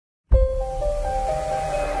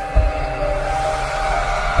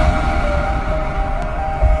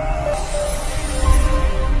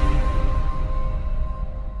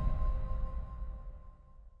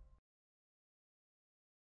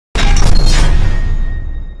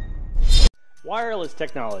Wireless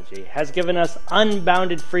technology has given us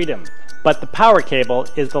unbounded freedom, but the power cable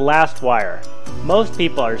is the last wire. Most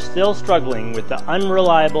people are still struggling with the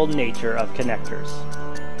unreliable nature of connectors.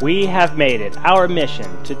 We have made it our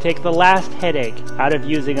mission to take the last headache out of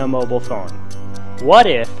using a mobile phone. What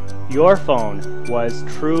if your phone was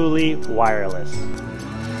truly wireless?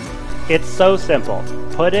 It's so simple.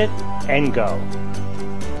 Put it and go.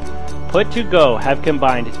 Put2Go have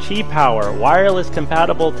combined Qi-Power wireless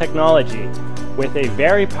compatible technology with a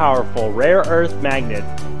very powerful rare earth magnet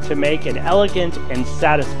to make an elegant and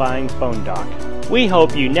satisfying phone dock. We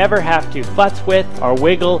hope you never have to futz with or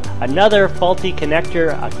wiggle another faulty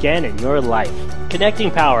connector again in your life.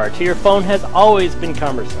 Connecting power to your phone has always been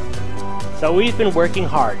cumbersome, so we've been working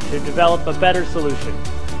hard to develop a better solution.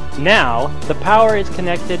 Now, the power is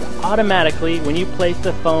connected automatically when you place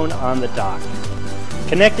the phone on the dock.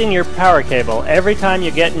 Connecting your power cable every time you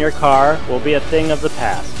get in your car will be a thing of the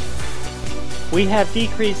past. We have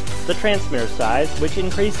decreased the transmitter size, which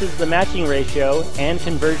increases the matching ratio and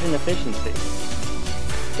conversion efficiency.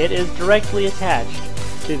 It is directly attached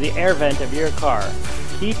to the air vent of your car,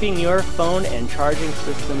 keeping your phone and charging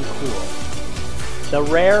system cool. The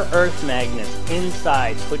rare earth magnets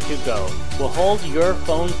inside Put2Go will hold your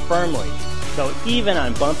phone firmly, so even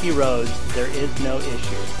on bumpy roads, there is no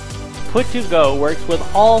issue. Put2Go works with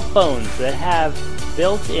all phones that have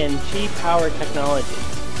built-in Qi-Power technology.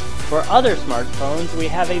 For other smartphones, we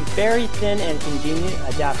have a very thin and convenient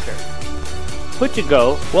adapter.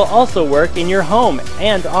 Put2Go will also work in your home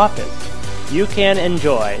and office. You can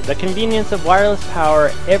enjoy the convenience of wireless power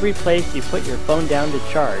every place you put your phone down to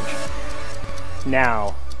charge.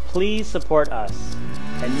 Now, please support us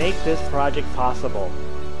and make this project possible.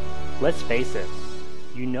 Let's face it,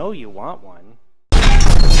 you know you want one.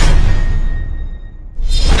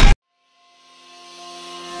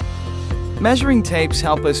 Measuring tapes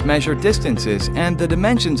help us measure distances and the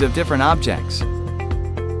dimensions of different objects.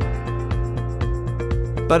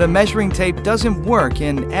 But a measuring tape doesn't work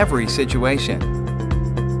in every situation.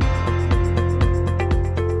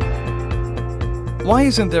 Why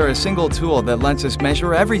isn't there a single tool that lets us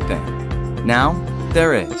measure everything? Now,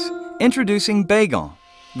 there is. Introducing Bagel,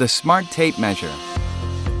 the smart tape measure.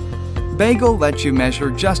 Bagel lets you measure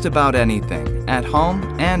just about anything, at home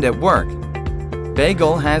and at work.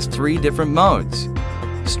 Bagel has 3 different modes: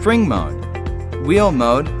 string mode, wheel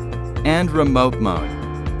mode, and remote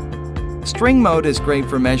mode. String mode is great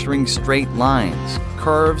for measuring straight lines,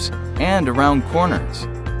 curves, and around corners.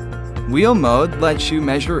 Wheel mode lets you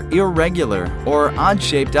measure irregular or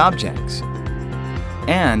odd-shaped objects.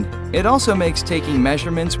 And it also makes taking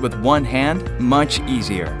measurements with one hand much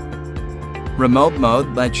easier. Remote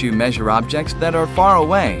mode lets you measure objects that are far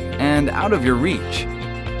away and out of your reach.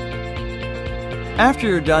 After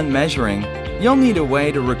you're done measuring, you'll need a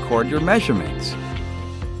way to record your measurements.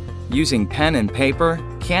 Using pen and paper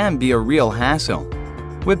can be a real hassle.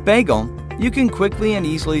 With Bagel, you can quickly and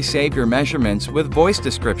easily save your measurements with voice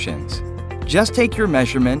descriptions. Just take your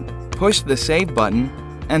measurement, push the Save button,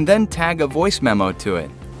 and then tag a voice memo to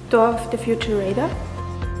it. Door of the future radar.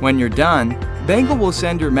 When you're done, Bagel will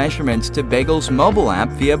send your measurements to Bagel's mobile app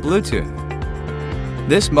via Bluetooth.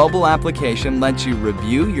 This mobile application lets you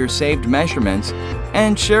review your saved measurements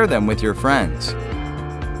and share them with your friends.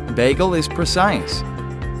 Bagel is precise.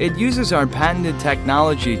 It uses our patented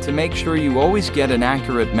technology to make sure you always get an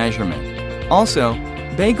accurate measurement. Also,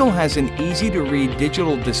 Bagel has an easy-to-read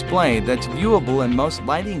digital display that's viewable in most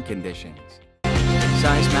lighting conditions.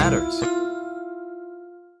 Size matters.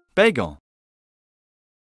 Bagel.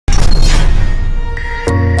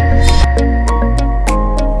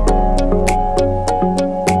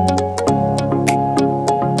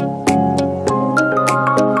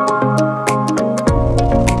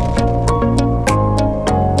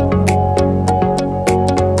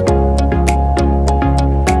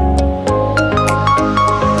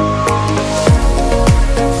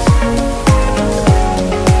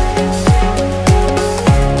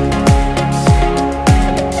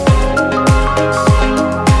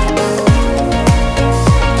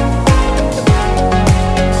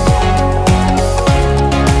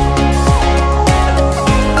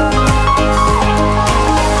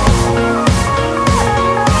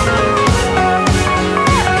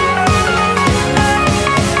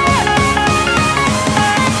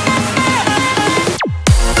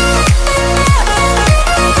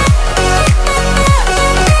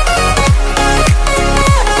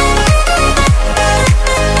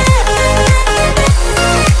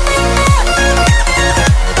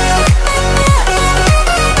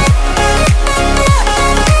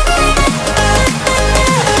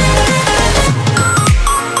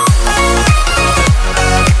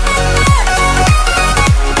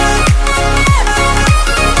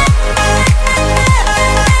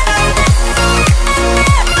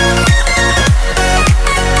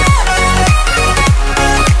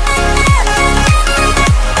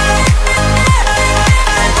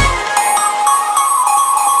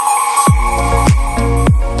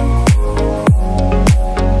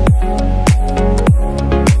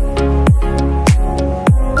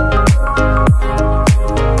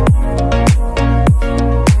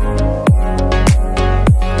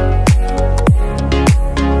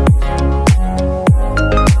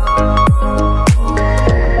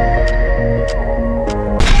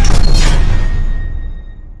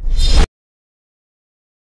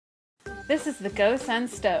 This is the GoSun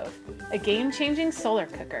Stove, a game-changing solar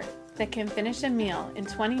cooker that can finish a meal in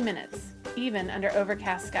 20 minutes, even under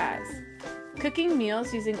overcast skies. Cooking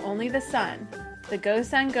meals using only the sun, the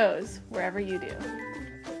GoSun goes wherever you do.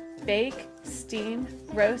 Bake, steam,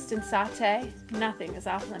 roast, and saute, nothing is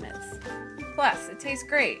off limits. Plus, it tastes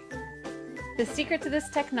great. The secret to this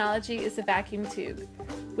technology is the vacuum tube,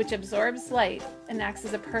 which absorbs light and acts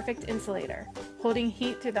as a perfect insulator, holding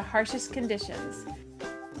heat through the harshest conditions.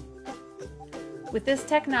 With this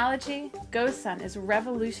technology, GoSun is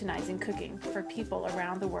revolutionizing cooking for people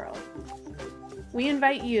around the world. We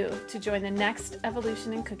invite you to join the next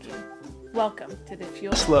evolution in cooking. Welcome to the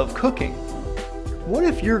Fuel. Love cooking. What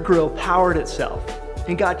if your grill powered itself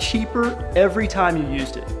and got cheaper every time you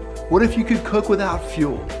used it? What if you could cook without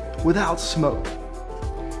fuel, without smoke?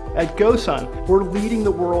 At GoSun, we're leading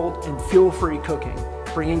the world in fuel-free cooking,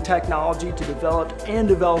 bringing technology to developed and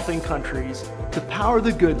developing countries to power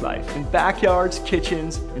the good life in backyards,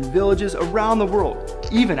 kitchens, and villages around the world,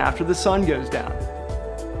 even after the sun goes down.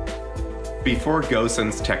 Before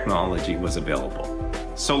GoSun's technology was available,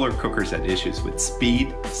 solar cookers had issues with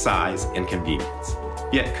speed, size, and convenience.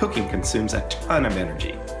 Yet cooking consumes a ton of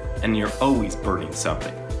energy, and you're always burning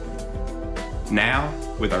something. Now,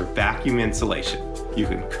 with our vacuum insulation, you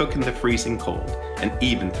can cook in the freezing cold and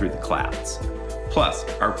even through the clouds. Plus,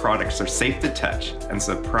 our products are safe to touch and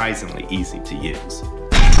surprisingly easy to use.